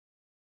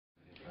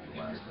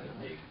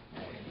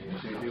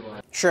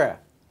Sure.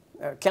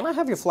 Can I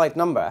have your flight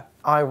number?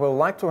 I will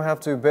like to have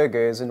 2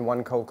 burgers and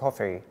 1 cold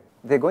coffee.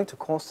 They're going to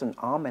cost an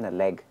arm and a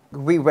leg.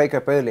 We wake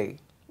up early.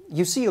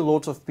 You see a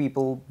lot of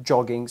people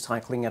jogging,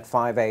 cycling at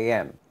 5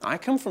 a.m. I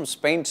come from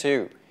Spain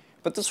too,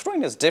 but this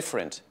train is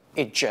different.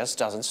 It just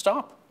doesn't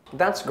stop.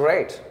 That's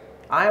great.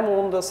 I am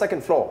on the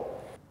 2nd floor.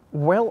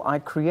 Well, I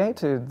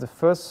created the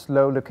first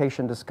slow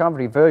location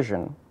discovery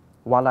version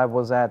while I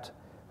was at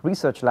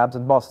Research Labs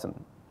in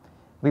Boston.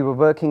 We were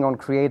working on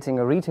creating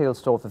a retail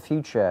store of the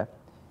future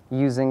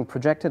using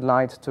projected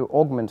light to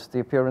augment the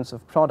appearance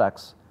of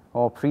products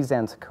or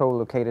present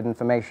co-located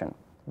information.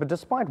 But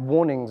despite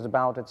warnings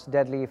about its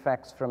deadly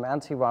effects from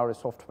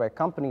antivirus software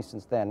companies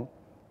since then,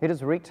 it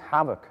has wreaked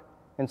havoc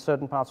in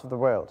certain parts of the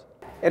world.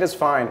 It is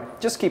fine.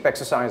 Just keep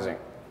exercising.